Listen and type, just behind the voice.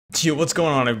Yo, what's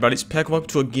going on, everybody? It's Peck. Welcome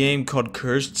to a game called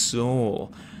Cursed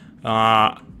Soul.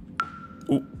 I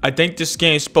think this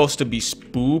game is supposed to be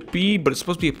spoopy, but it's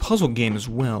supposed to be a puzzle game as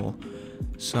well.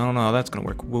 So I don't know how that's gonna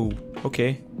work. Whoa.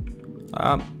 Okay.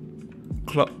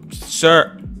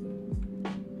 Sir.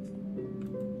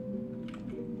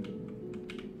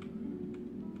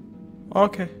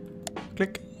 Okay.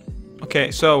 Click.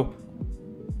 Okay, so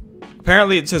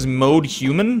apparently it says mode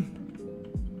human.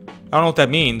 I don't know what that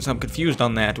means. I'm confused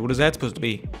on that. What is that supposed to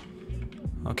be?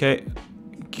 Okay.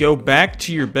 Go back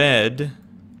to your bed.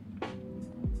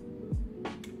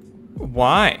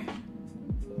 Why?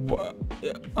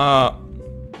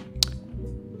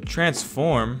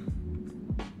 Transform?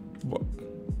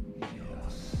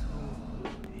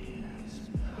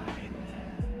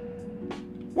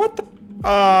 What the?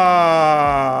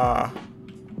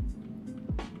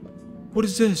 What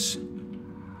is this?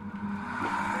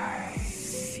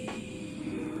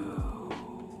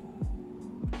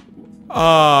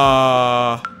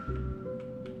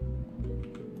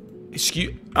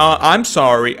 Excuse. I'm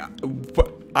sorry.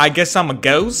 I guess I'm a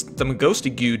ghost. I'm a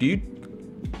ghosty goo, dude.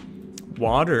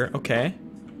 Water. Okay.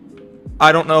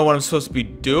 I don't know what I'm supposed to be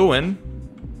doing,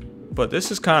 but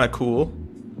this is kind of cool.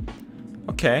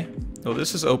 Okay. Oh,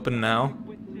 this is open now.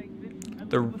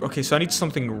 Okay, so I need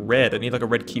something red. I need like a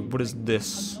red key. What is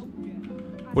this?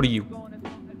 What are you?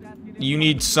 You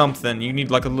need something. You need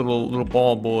like a little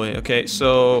ball boy. Okay,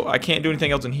 so I can't do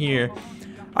anything else in here.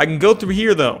 I can go through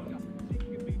here though.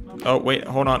 Oh wait,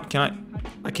 hold on.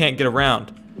 I can't get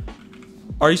around.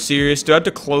 Are you serious? Do I have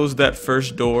to close that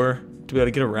first door to be able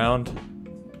to get around?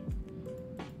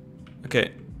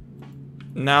 Okay.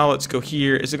 Now let's go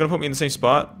here. Is it gonna put me in the same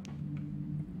spot?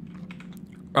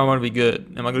 Or am I gonna be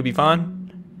good? Am I gonna be fine?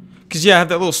 Cause yeah, I have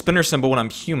that little spinner symbol when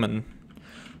I'm human.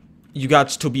 You got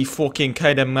to be fucking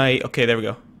kidding me. Okay, there we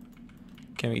go.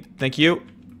 Can we? Thank you.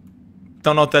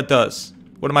 Don't know what that does.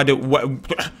 What am I doing? What?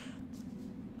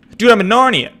 Dude, I'm in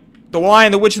Narnia. The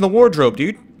Lion, the Witch, and the Wardrobe,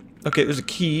 dude. Okay, there's a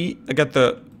key. I got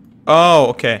the. Oh,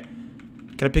 okay.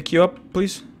 Can I pick you up,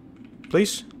 please?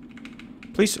 Please?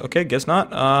 Please? Okay, guess not.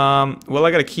 Well,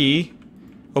 I got a key.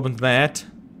 Open that.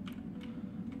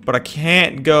 But I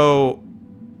can't go.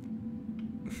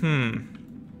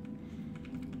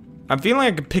 I'm feeling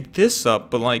like I could pick this up,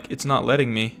 but like it's not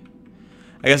letting me.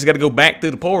 I guess I got to go back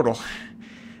through the portal.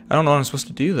 I don't know what I'm supposed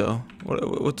to do though.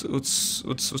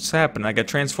 What's happening? I got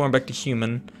transformed back to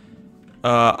human.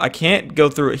 I can't go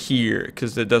through it here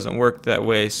because it doesn't work that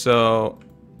way. So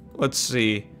let's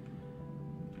see.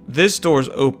 This door's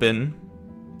open,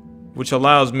 which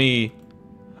allows me.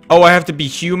 Oh, I have to be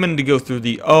human to go through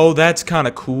the. Oh, that's kind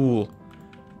of cool.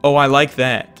 Oh, I like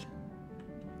that.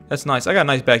 That's nice. I got a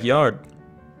nice backyard.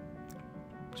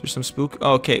 Is there some spook?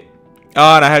 Oh, okay.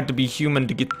 Oh, and I had to be human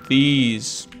to get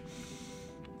these.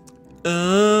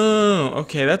 Oh,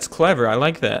 okay. That's clever. I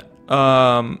like that.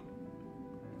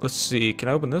 Let's see. Can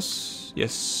I open this?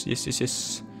 Yes. Yes, yes,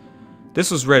 yes. This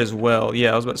was red as well.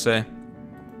 Yeah, I was about to say.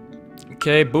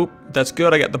 Okay, boop. That's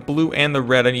good. I got the blue and the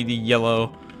red. I need the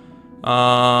yellow.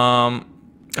 I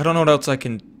don't know what else I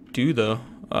can do, though.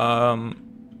 I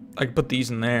can put these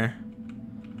in there.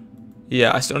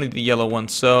 Yeah, I still need the yellow one.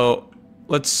 So,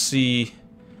 let's see.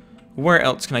 Where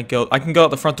else can I go? I can go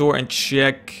out the front door and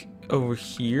check over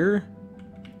here.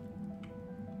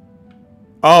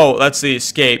 Oh, that's the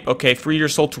escape. Okay, free your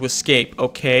soul to escape.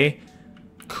 Okay,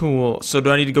 cool. So,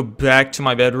 do I need to go back to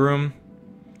my bedroom?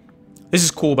 This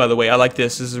is cool, by the way. I like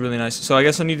this. This is really nice. So, I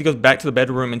guess I need to go back to the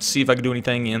bedroom and see if I can do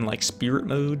anything in, like, spirit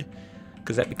mode.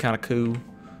 Because that'd be kind of cool.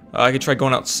 I could try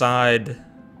going outside.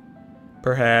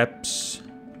 Perhaps.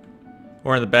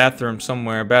 Or in the bathroom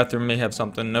somewhere. Bathroom may have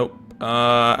something. Nope.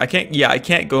 I can't. Yeah, I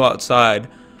can't go outside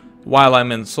while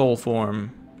I'm in soul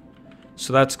form.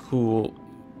 So that's cool.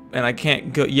 And I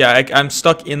can't go. Yeah, I'm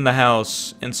stuck in the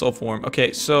house in soul form.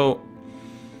 Okay, so.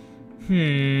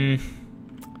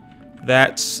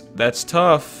 That's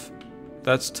tough.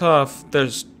 That's tough.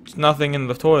 There's nothing in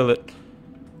the toilet.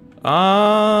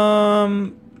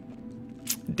 Damn.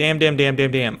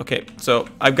 Okay, so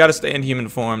I've got to stay in human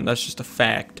form. That's just a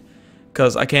fact.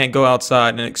 Because I can't go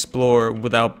outside and explore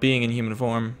without being in human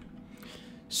form.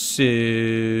 So,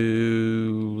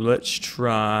 let's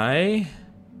try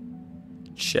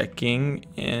checking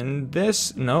in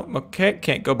this. Nope, okay,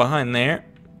 can't go behind there.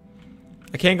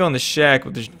 I can't go in the shack,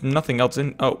 but there's nothing else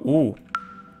in. Oh, ooh.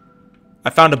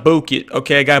 I found a bucket.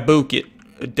 Okay, I got a bucket.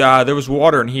 There was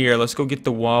water in here. Let's go get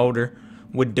the water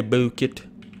with the bucket.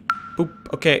 Boop.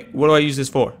 Okay, what do I use this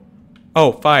for?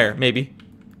 Oh, fire, maybe.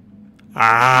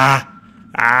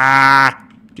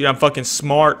 Dude, I'm fucking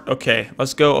smart. Okay,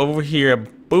 let's go over here.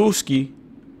 Booski.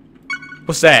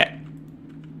 What's that?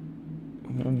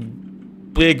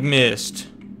 Big mist.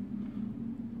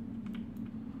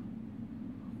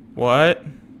 What?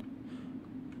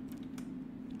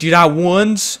 Dude, I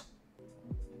ones?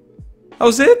 That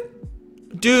was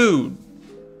it? Dude.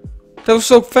 That was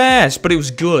so fast, but it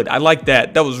was good. I like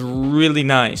that. That was really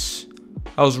nice.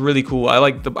 That was really cool. I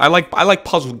like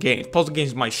puzzle games. Puzzle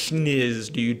games are my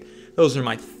schniz, dude. Those are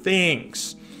my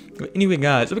things. But anyway,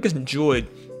 guys, hope you guys enjoyed.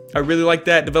 I really like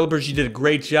that. Developers, you did a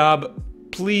great job.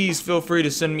 Please feel free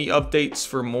to send me updates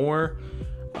for more.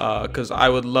 Because I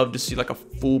would love to see like a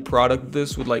full product of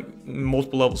this with like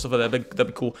multiple levels, stuff like that. That'd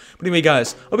be cool. But anyway,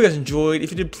 guys, hope you guys enjoyed.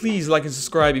 If you did, please like and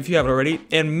subscribe if you haven't already,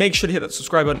 and make sure to hit that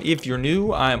subscribe button if you're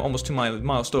new. I'm almost to my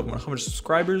milestone of 100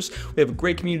 subscribers. We have a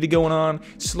great community going on,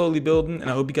 slowly building, and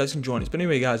I hope you guys can join us. But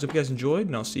anyway, guys, hope you guys enjoyed,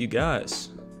 and I'll see you guys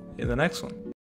in the next one.